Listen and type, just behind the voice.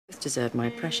Deserve my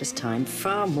precious time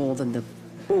far more than the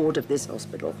board of this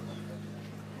hospital.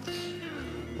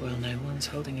 Well, no one's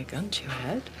holding a gun to your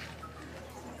head.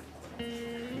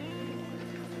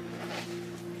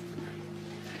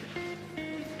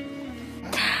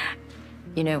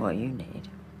 You know what you need?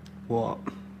 What?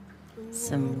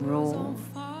 Some raw,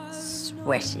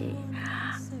 sweaty,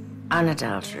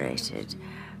 unadulterated,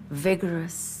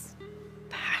 vigorous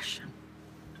passion.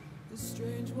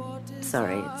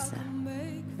 Sorry,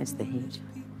 it's the heat.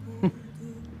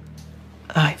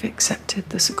 I've accepted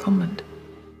the secondment.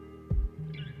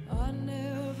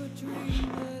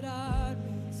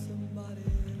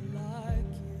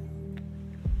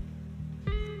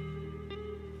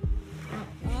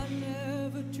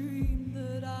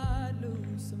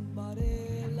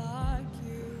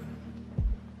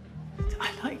 I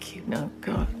like you. No,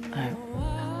 God, no.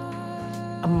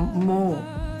 I'm more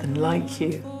than like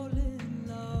you.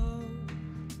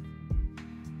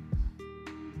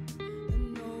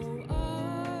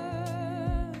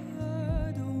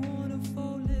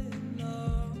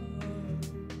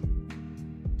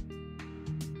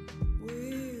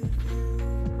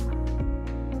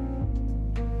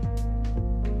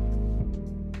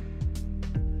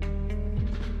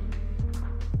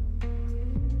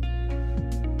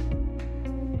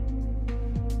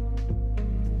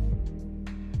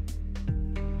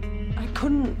 I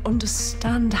couldn't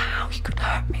understand how he could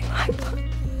hurt me like that.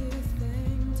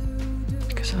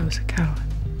 Because I was a coward.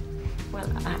 Well,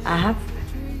 I have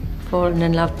fallen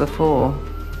in love before.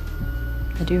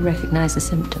 I do recognize the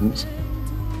symptoms.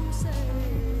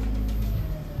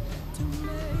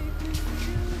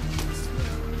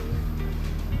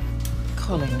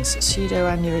 Collins,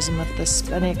 pseudoaneurysm of the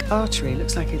splenic artery.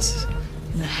 Looks like it's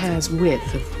in a hair's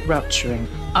width of rupturing.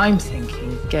 I'm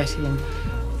thinking get in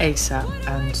ASAP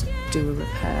and do a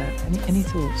repair. Any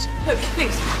thoughts? Look,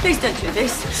 please don't do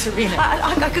this. Serena.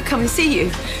 I could come and see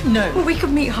you. No. Well, we could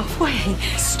meet halfway.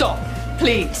 Stop,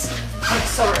 please. I'm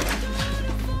sorry.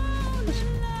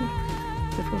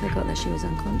 Before they got there, she was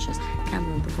unconscious.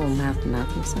 Cameron performed mouth-to-mouth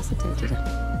and resuscitated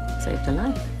her. Saved her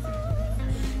life.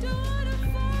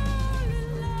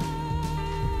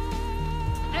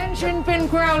 Engine been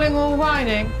growling or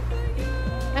whining?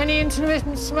 Any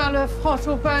intermittent smell of hot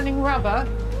or burning rubber?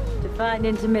 Define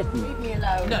intermittent. Leave me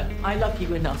alone. No, I love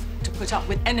you enough to put up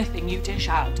with anything you dish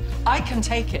out. I can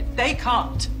take it. They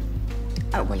can't.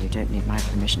 Oh, well, you don't need my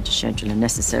permission to schedule a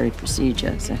necessary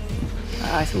procedure, so...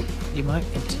 I thought you might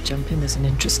want to jump in as an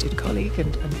interested colleague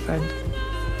and friend.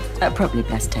 Probably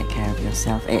best take care of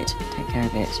yourself. Take care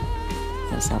of it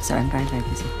yourself. So I'm very, very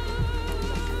busy.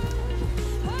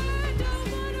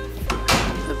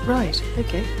 Right,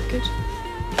 okay, good.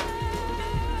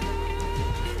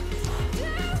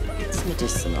 It's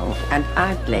medicinal, and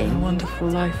I What a blame... wonderful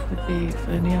life would be if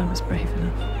only I was brave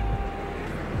enough.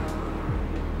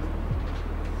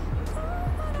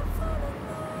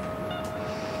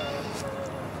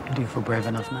 Do you feel brave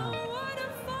enough now?